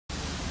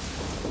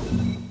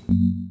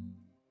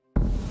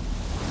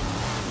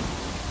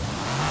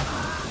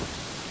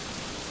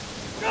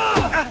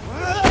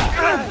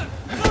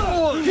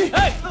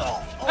Hey,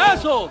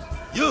 assholes!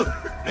 You,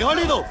 离開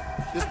呢度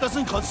 ！This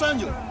doesn't concern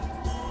you.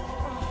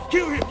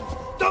 Kill him!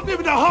 Dump him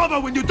in the harbor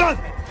when you're done!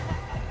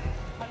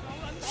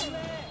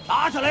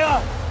 打出嚟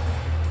啊！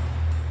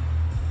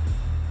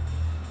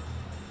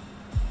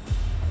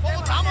幫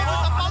我斬開佢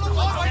18碌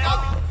海鬼狗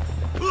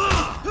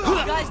You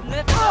guys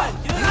never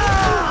do that!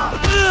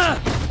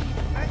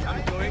 I'm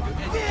going to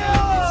educate this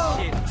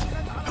shit.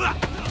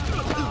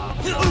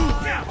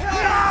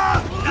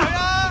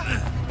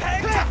 劈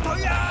直佢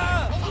啊！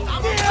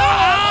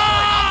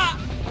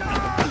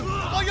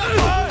我喐佢！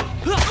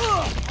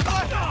佢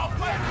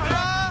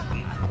啊！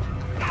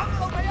斬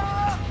到佢啊！18碌佢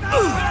啊！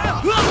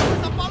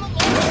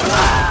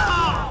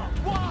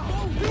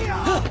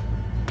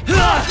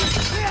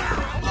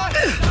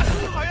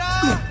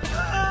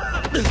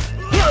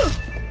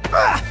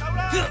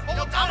我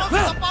斬到佢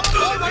18碌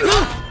海鬼狗！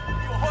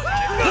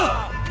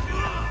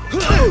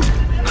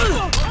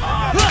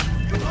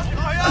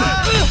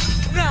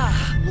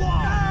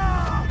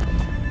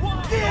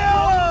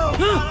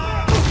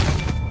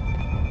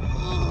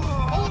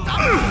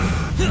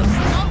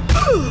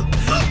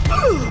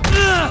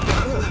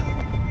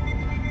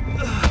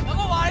我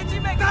話你知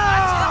咩叫眼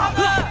前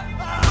黑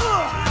啊！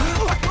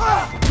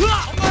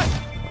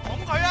捅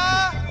佢啊！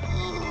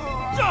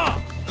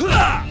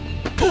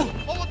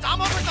我會斬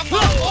開佢18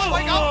碌海鬼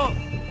狗！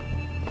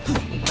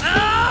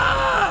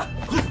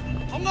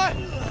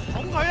捅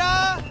佢啊！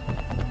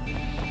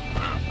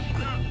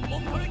我唔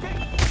同你傾，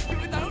叫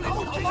你大佬你同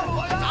我斬開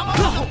佢18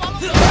碌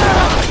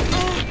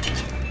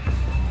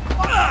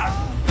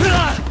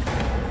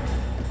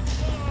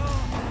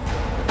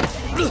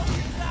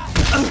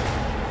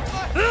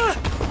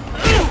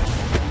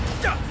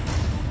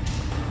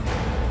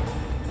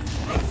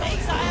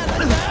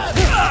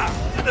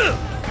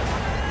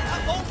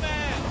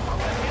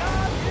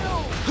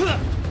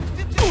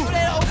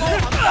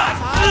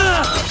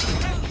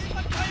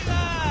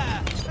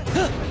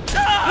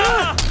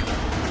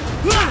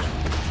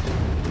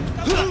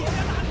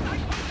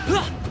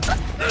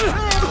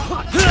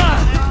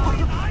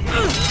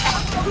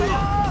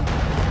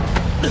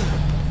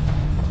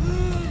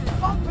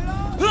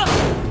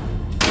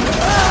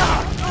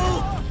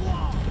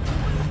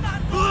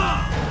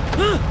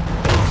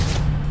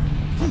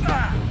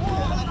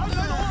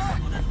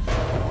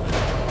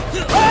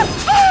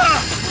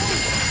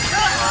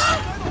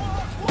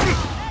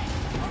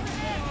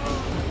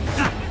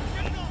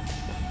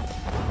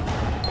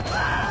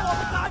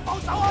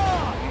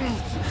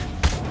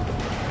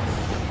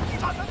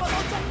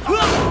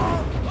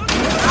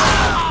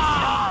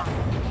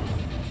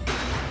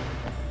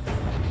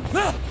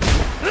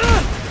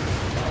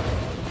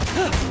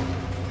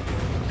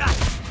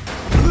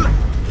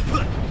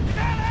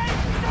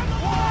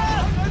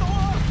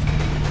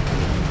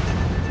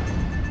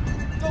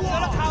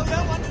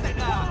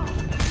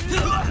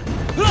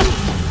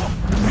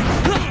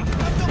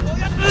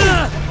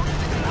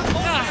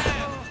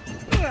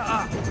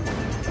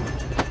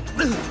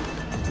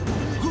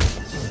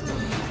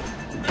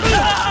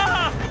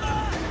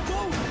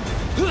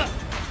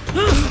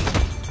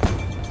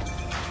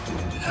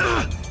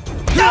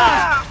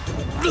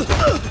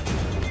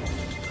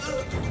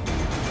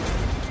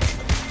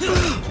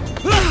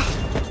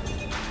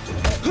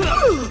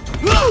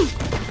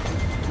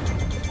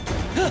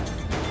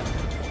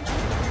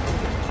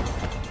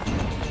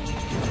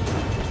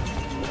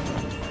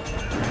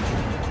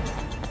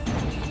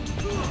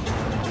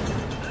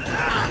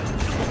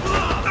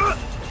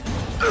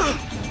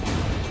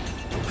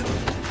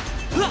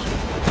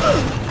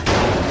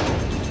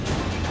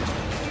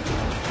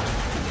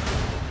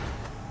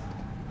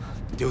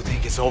！Do you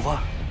think it's over?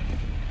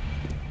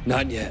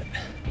 Not yet.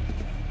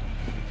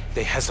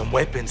 They had some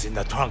weapons in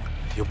the trunk.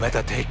 You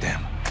better take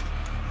them.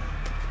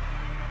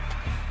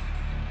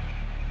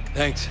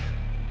 Thanks.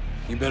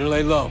 You better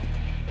lay low.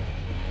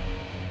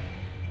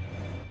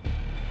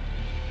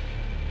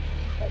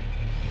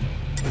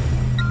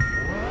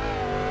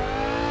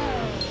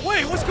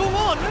 Wait, what's going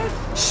on, man?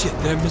 Shit,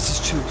 they're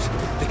Mrs. Chu's.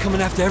 They're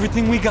coming after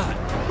everything we got.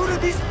 Who do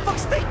these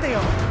fucks think they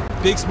are?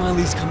 Big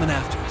Smiley's coming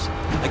after us.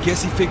 I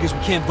guess he figures we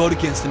can't vote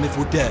against him if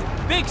we're dead.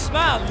 Big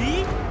Smile,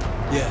 Lee?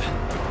 Yeah.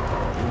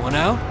 You want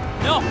out?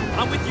 No,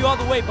 I'm with you all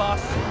the way, boss.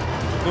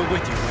 We're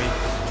with you, Wayne.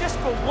 Just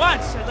for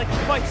once, I'd like to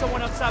fight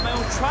someone outside my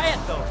own triad,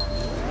 though.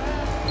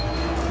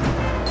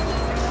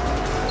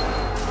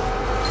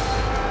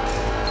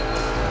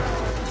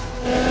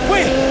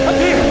 Wait! Up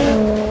here!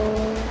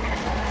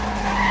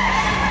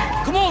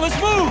 Come on, let's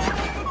move!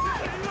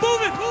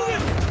 Move it! Move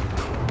it!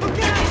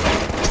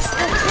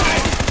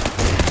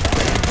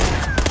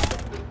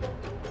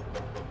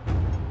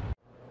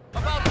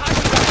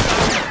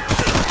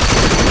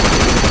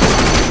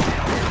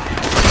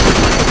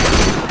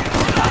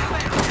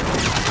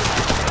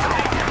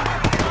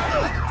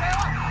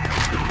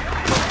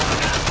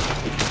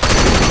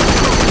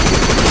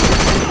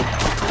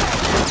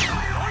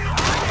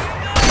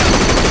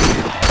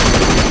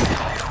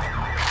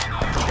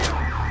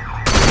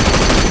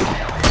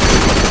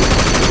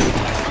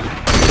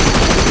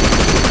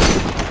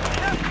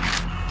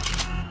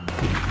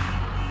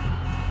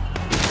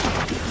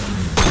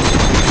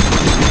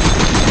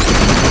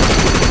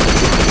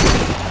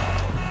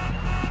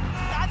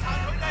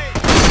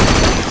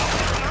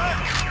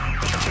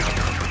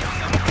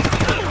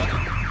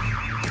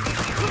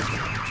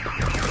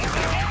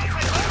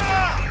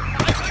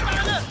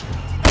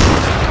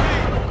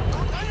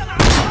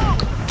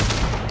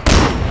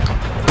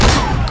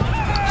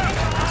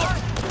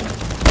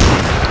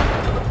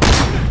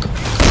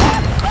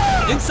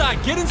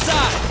 inside! Get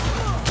inside!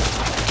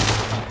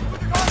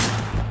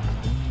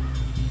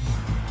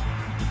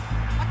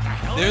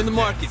 They're in the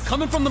market.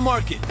 Coming from the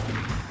market.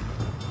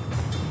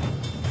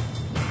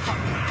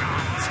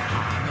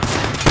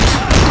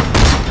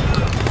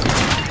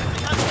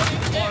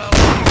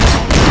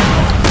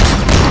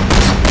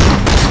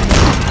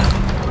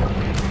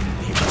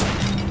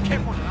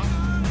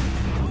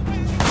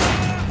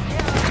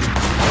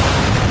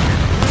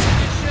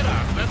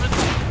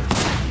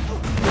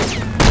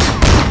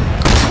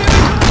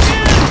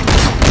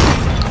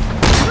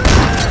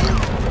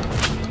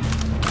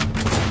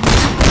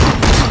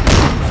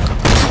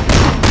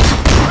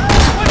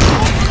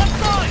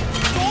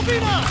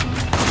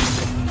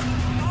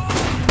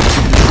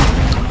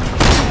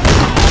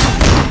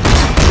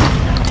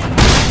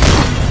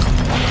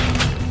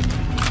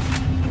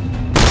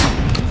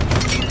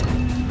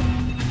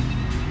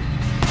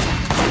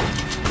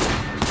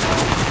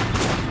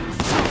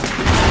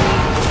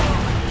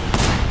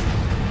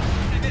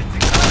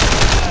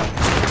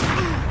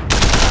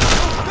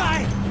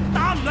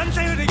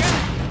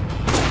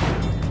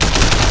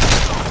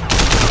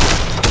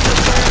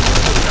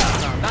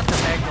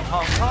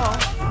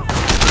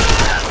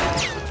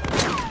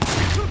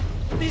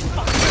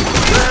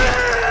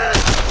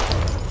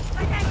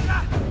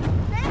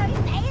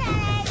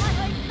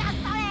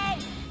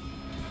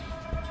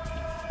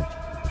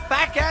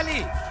 Back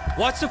alley!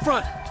 Watch the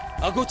front.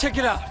 I'll go check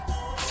it out.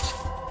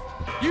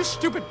 You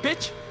stupid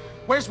bitch!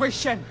 Where's Wei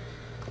Shen?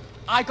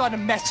 I got a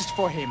message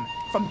for him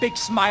from Big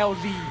Smile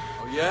Lee.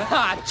 Oh, yeah?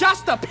 Ha!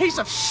 Just the piece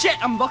of shit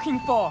I'm looking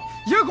for.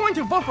 You're going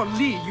to vote for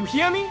Lee, you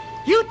hear me?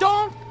 You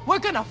don't? We're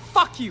gonna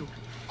fuck you.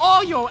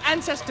 All your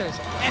ancestors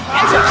and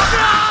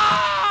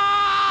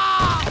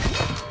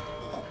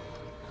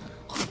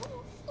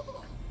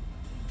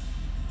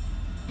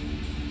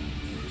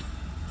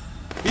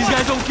These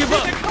guys don't give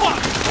up.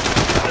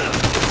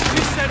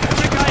 He said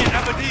every guy in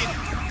Aberdeen.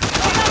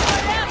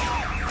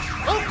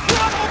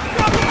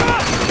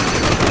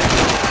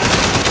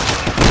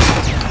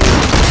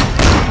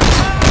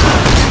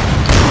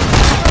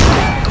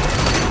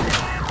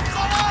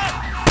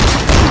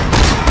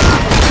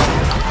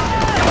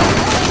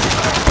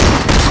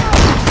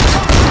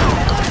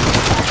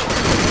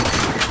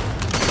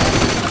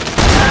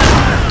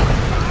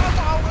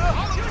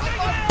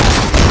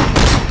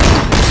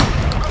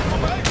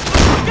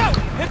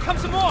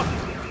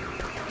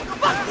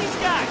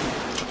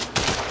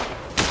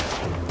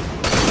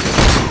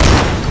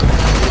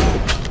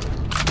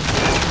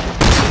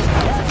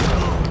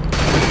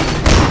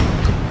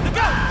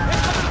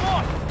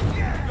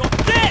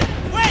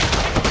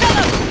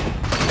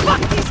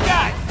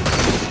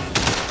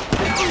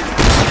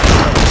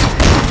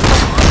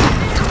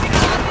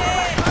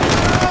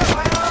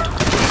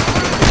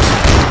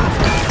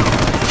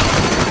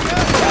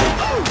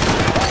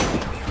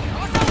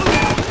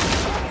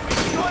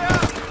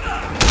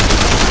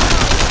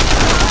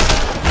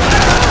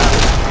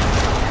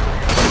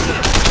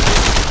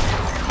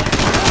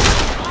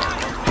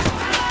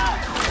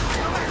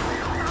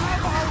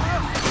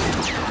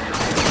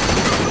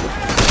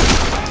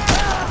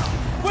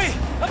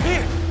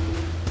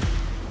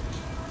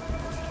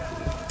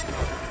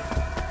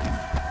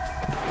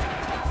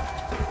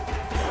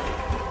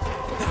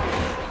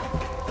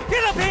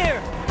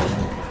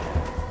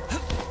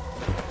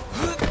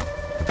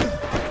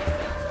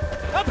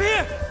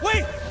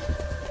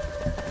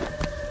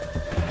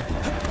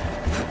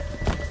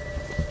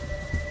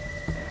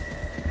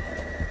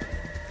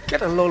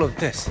 Get a load of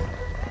this.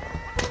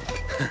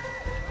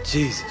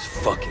 Jesus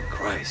fucking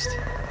Christ.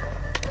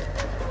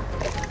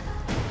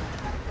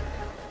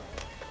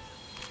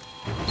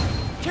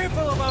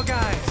 Careful about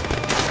guys!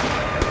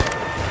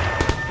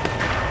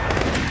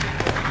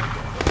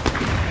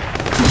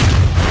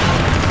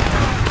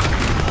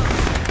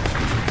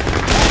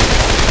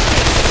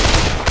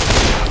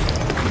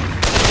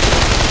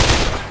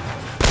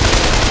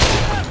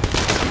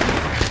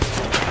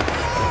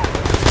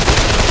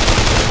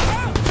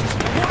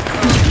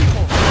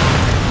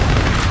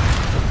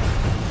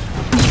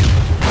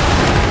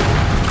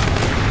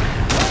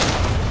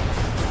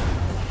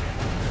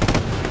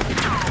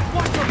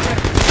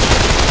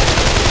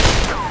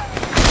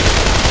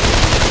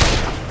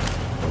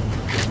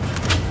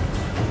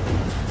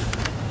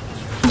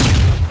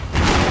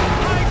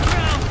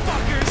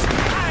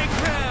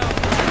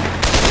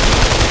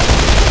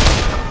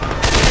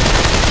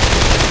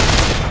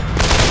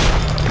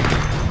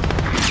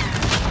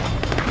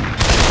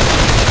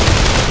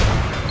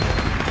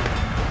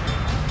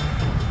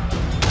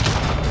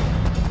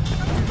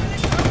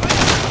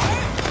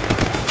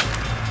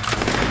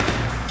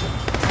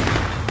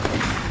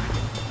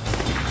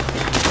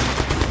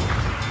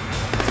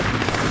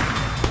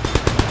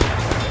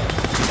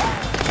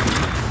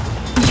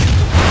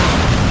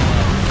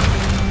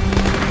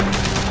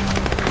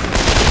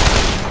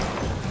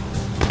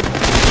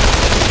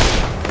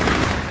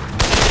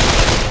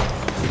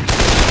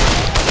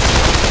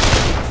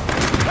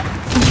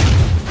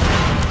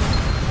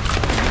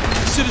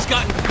 Shit has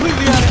gotten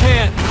completely out of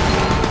hand.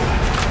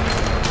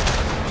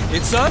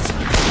 It's us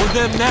or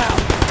them now.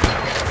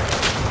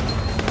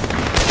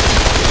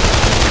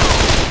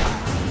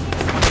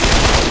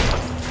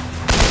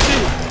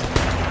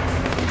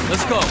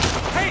 Let's go.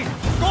 Hey,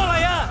 cola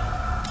ya!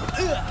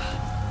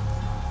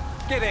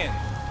 Get in.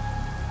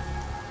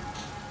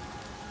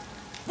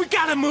 We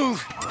gotta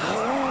move.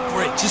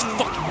 Great, just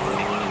fucking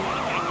move.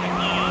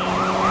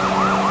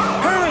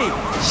 Hurry!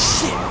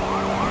 Shit!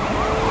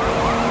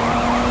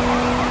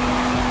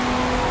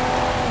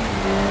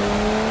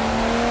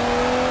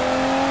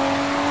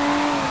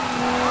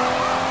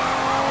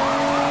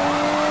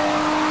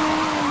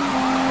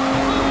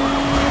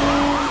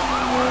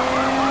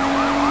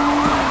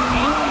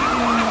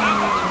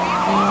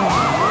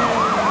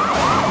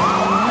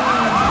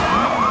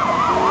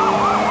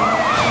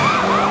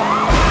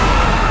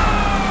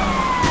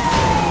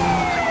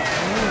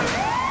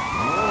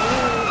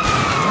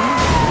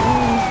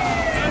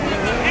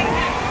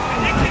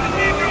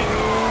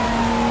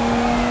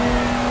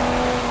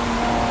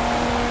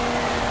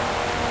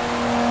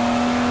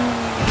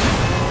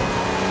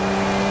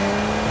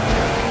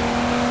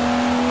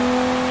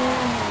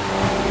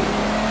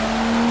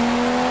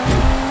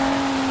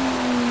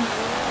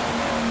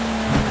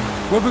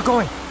 Where we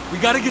going? We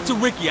gotta get to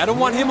Ricky. I don't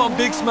want him on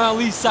Big Smile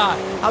Lee's side.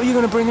 How are you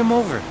gonna bring him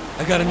over?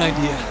 I got an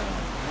idea.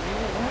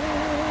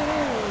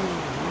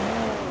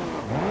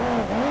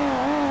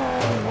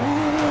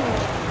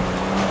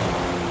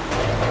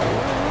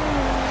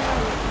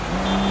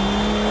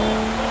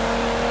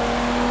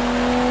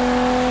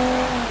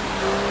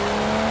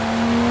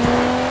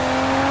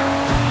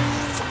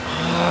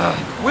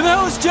 Where the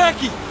hell is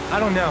Jackie? I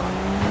don't know.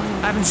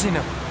 I haven't seen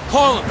him.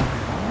 Call him.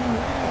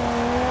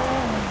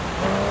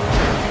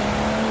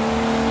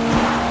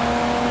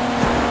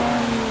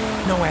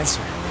 No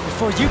answer.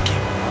 Before you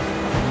came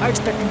along, I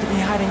expect him to be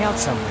hiding out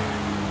somewhere.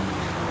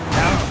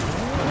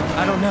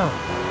 Now, I don't know.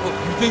 Well,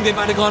 you think they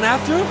might have gone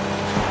after him?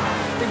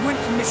 They went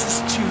for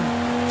Mrs. Chu.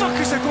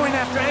 Fuckers are going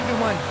after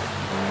everyone.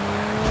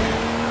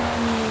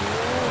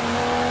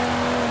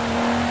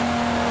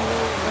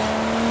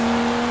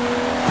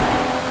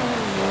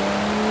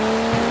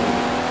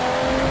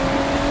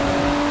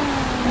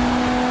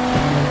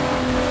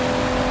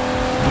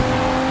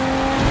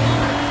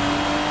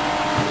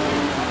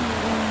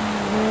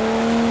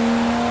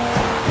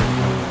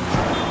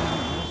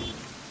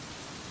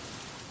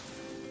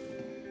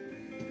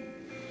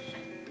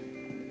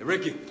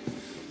 Ricky.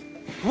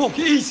 Look,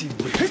 easy,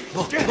 Ricky.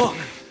 Look.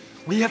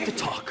 We have to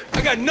talk.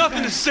 I got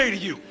nothing to say to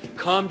you.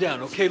 Calm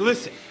down, okay?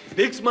 Listen.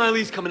 Big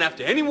Smiley's coming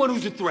after anyone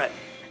who's a threat.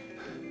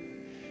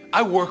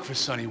 I work for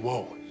Sonny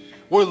Woe.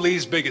 We're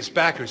Lee's biggest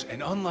backers,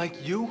 and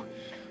unlike you,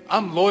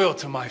 I'm loyal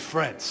to my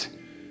friends.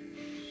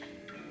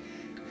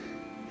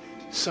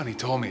 Sonny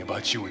told me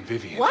about you and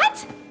Vivian.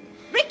 What?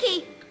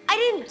 Ricky, I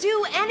didn't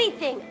do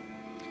anything.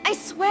 I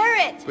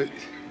swear it. But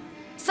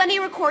Sonny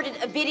recorded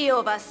a video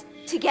of us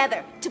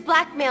together to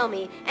blackmail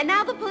me, and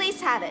now the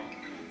police have it.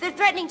 They're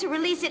threatening to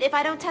release it if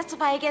I don't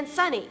testify against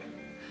Sonny.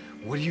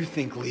 What do you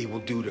think Lee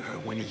will do to her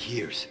when he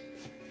hears?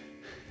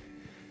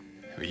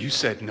 you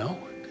said no?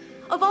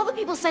 Of all the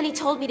people Sonny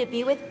told me to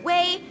be with,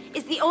 Wei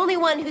is the only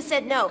one who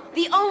said no.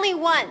 The only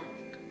one.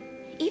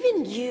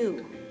 Even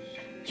you.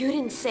 You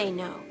didn't say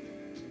no.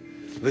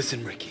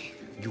 Listen, Ricky,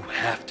 you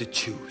have to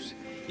choose.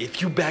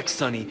 If you back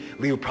Sonny,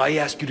 Lee will probably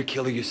ask you to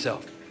kill her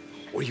yourself.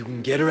 Or you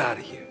can get her out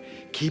of here,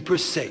 keep her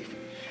safe,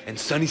 and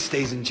Sonny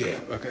stays in jail.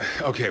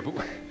 Okay, but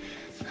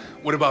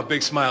what about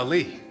Big Smile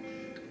Lee?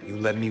 You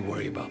let me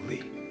worry about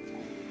Lee.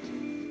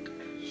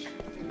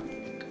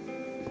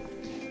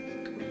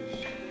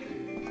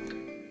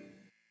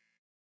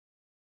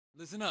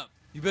 Listen up.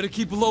 You better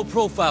keep a low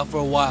profile for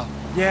a while.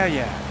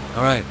 Yeah.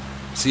 All right.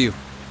 See you.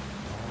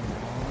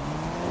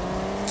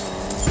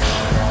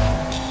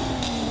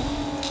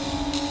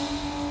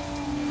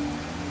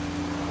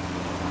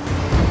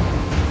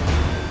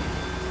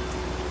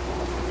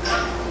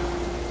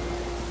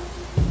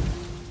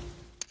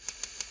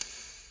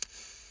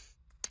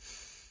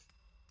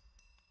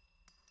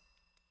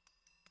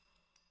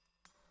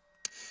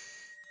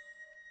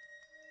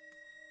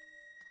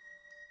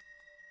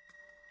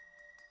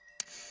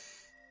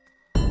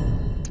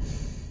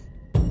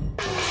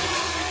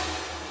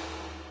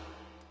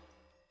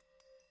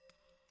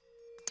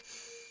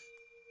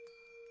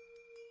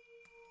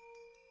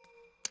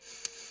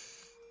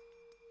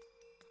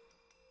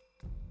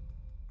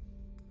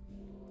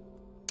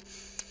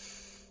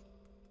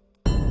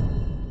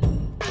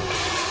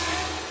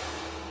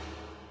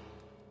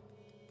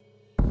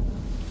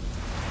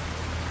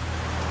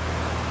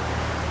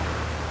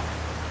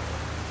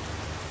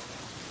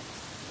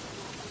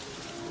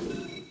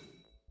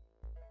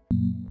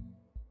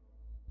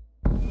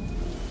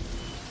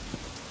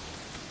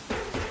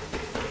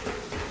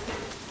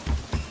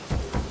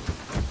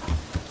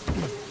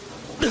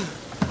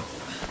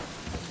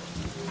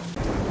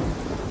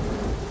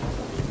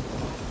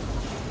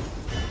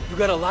 You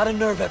got a lot of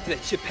nerve after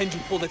that shit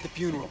Pedro pulled at the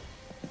funeral.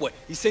 What,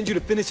 he sent you to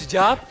finish the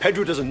job?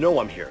 Pedro doesn't know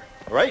I'm here,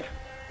 all right?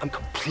 I'm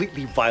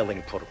completely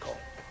violating protocol.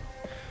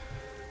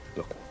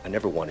 Look, I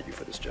never wanted you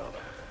for this job.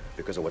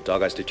 because of what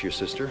Dog Eyes did to your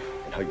sister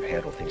and how you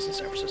handle things in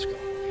San Francisco.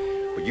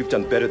 But you've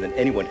done better than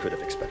anyone could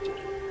have expected.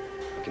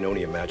 I can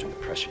only imagine the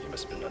pressure you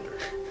must have been under.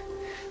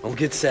 Don't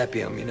get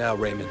sappy on me now,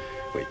 Raymond.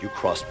 Wait, you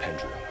crossed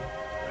Pendrew.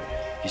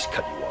 Right? He's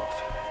cut you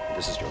off. And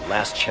this is your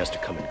last chance to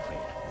come in clean.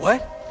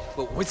 What?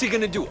 But what's he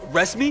gonna do?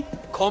 Arrest me?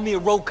 Call me a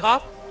rogue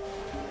cop?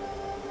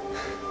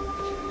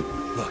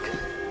 Look,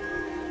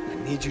 I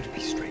need you to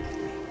be straight with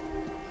me.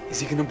 Is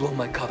he gonna blow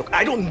my cover?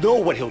 I don't know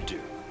what he'll do.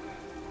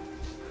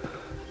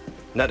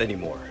 Not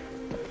anymore.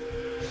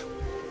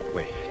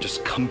 Wait,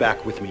 just come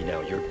back with me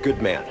now. You're a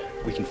good man.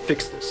 We can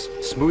fix this.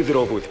 Smooth it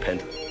over with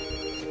Pendrew.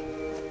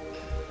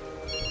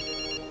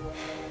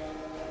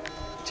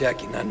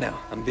 Jackie, not now.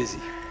 I'm busy.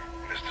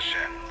 Mr.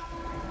 Shen,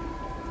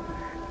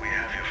 we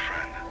have your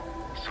friend,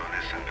 so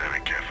listen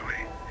very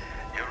carefully.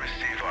 You'll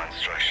receive our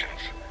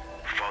instructions.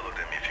 Follow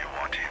them if you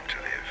want him to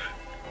live.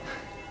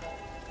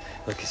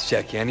 Look, it's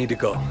Jackie. I need to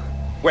go.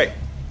 Wait!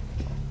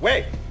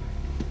 Wait!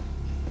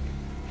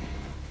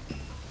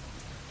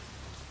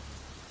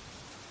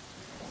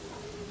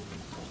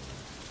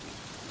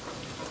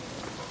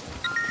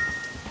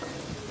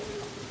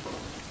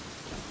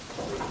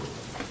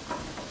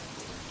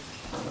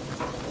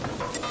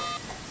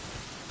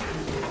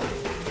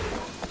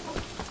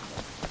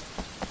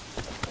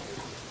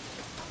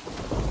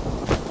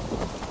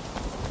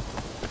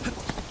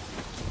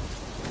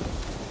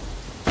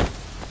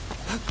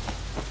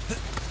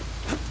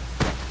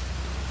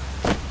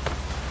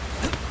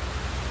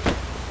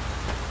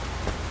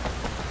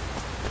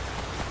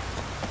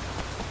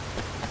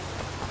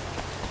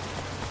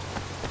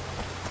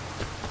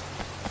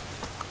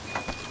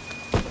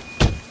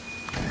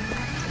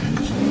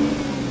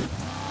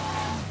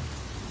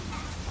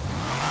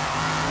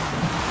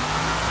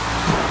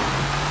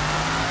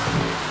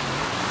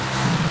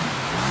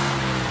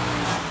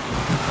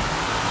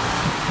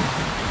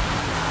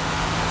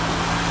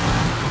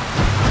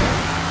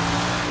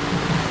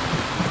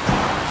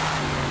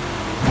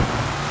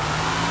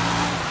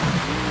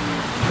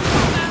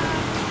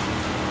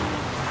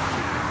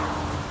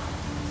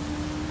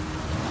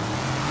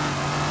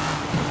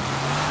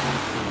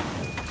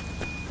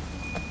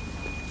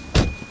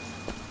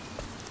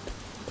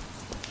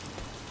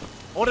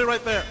 Hold it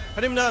right there.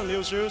 Put him down,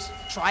 Liu Shoes.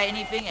 Try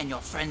anything and your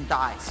friend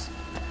dies.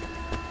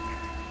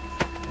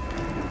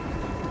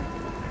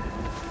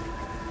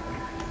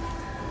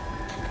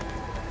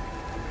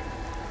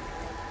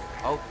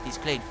 Oh, he's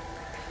clean.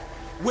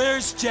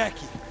 Where's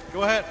Jackie?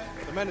 Go ahead.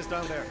 The man is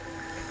down there.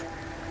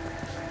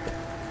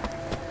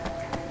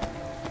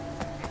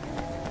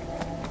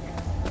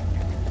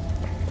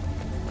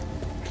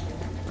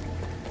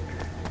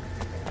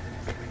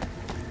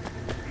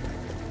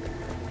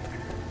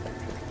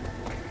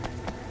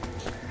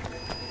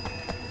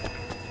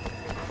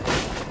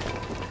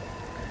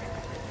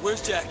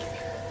 Where's Jackie?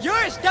 You're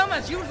as dumb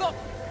as usual.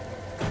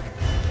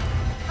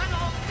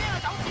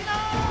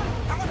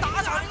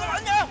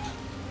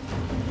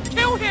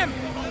 Kill him!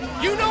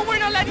 You know we're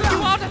not letting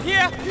you out of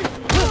here!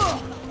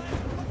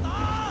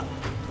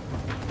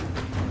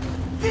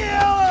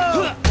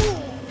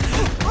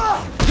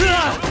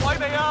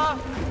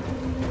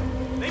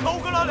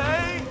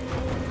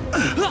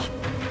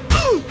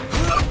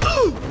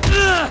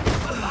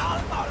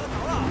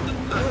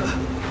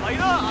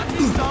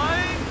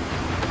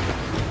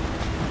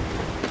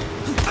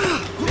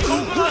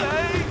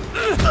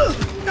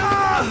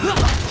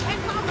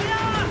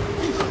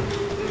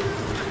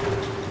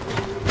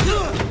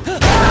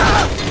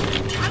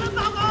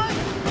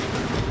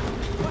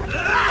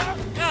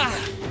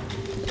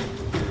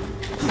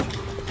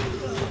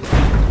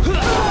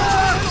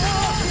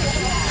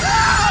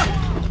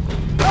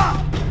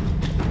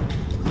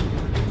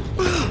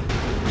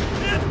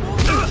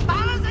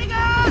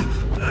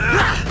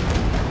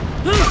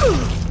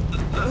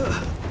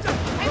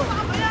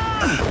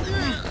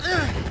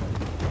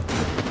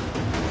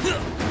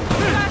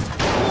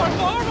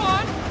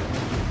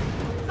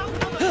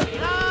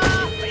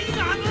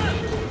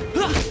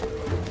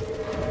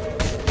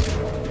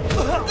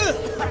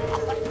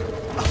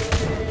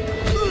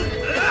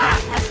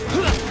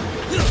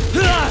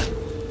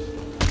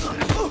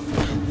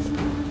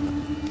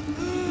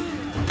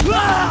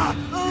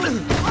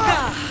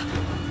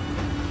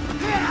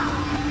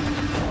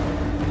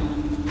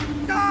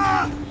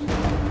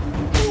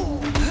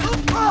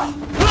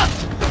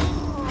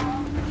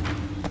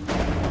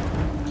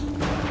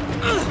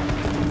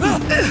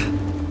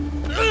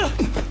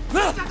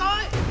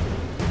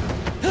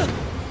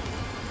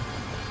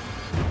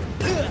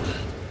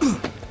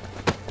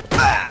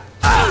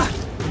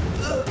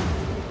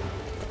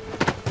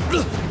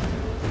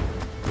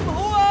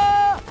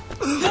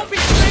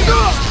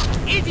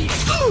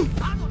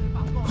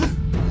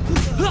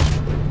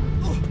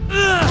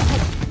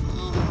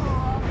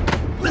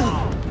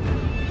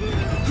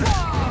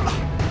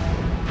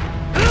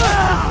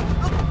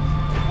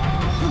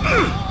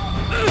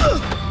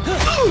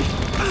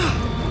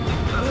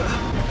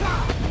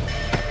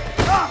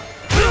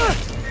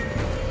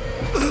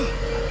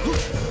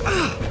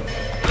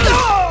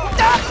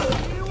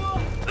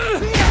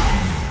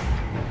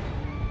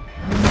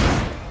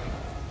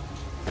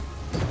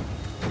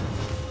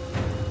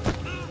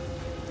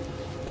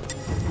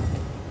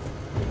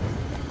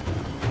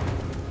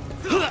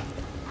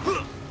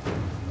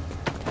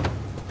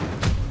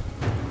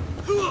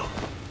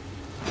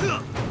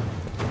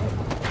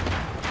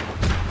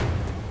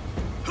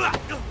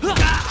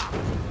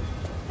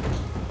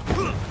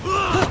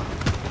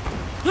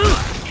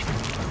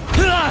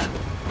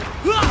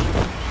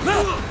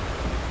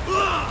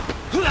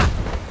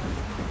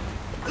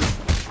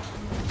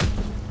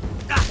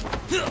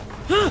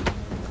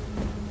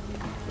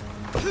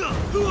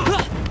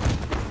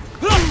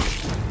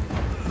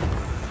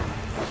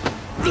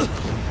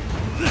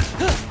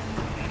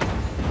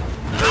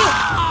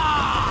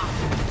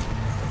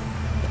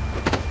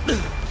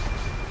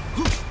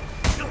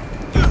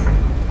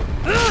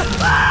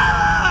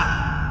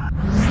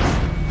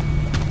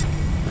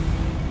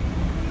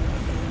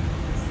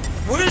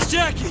 Where's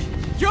Jackie?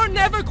 You're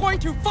never going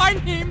to find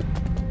him!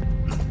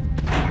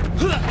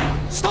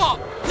 Stop!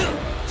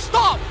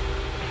 Stop!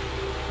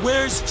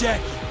 Where's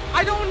Jackie?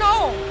 I don't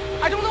know!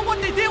 I don't know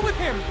what they did with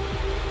him!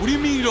 What do you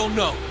mean you don't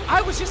know?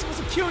 I was just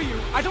supposed to kill you.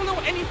 I don't know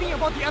anything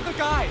about the other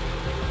guy.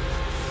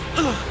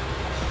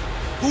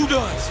 Who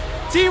does?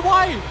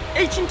 DY,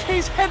 Agent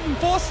K's head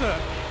enforcer.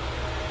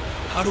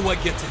 How do I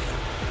get to him?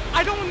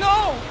 I don't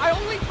know. I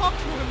only talked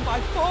to him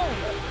by phone.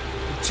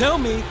 Tell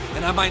me,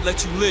 and I might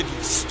let you live,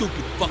 you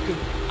stupid fucker.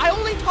 I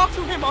only talked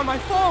to him on my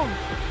phone.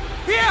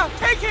 Here,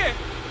 take it!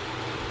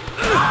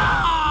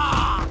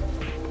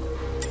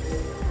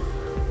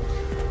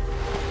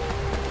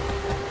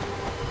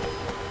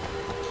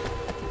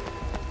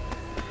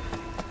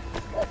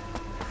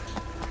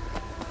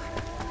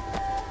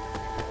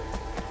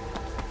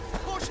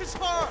 Push his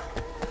hard!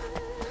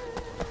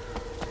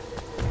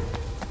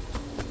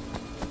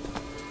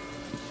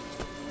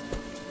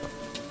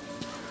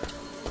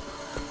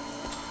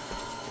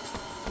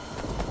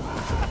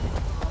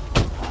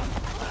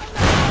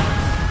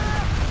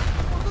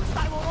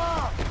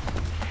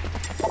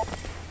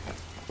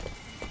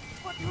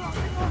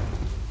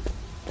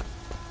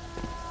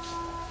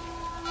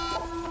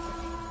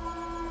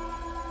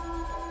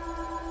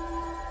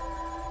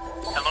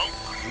 Hello?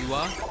 You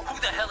are? Who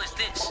the hell is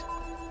this?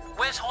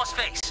 Where's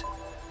Horseface?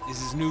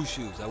 This is New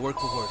Shoes. I work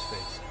for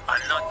Horseface.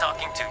 I'm not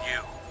talking to you.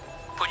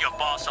 Put your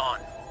boss on.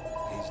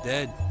 He's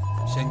dead.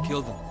 Shen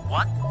killed him.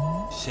 What?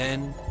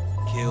 Shen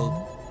killed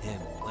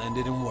him. Plan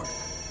didn't work.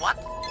 What?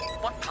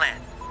 What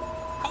plan?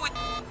 Who it...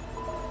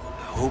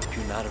 I hope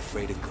you're not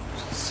afraid of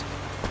ghosts.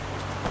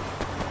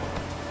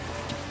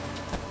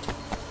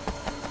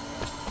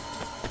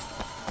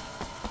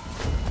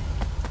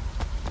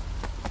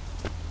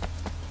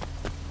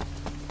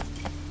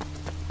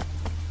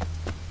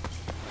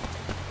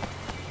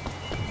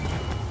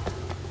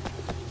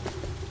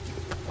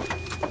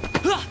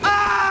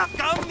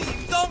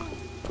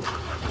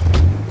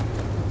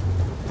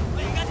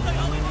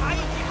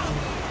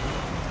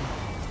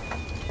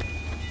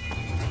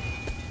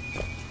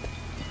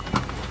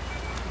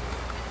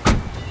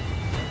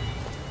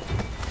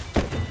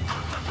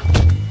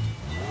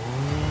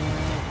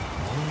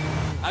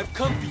 I've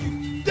come for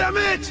you. Damn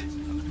it!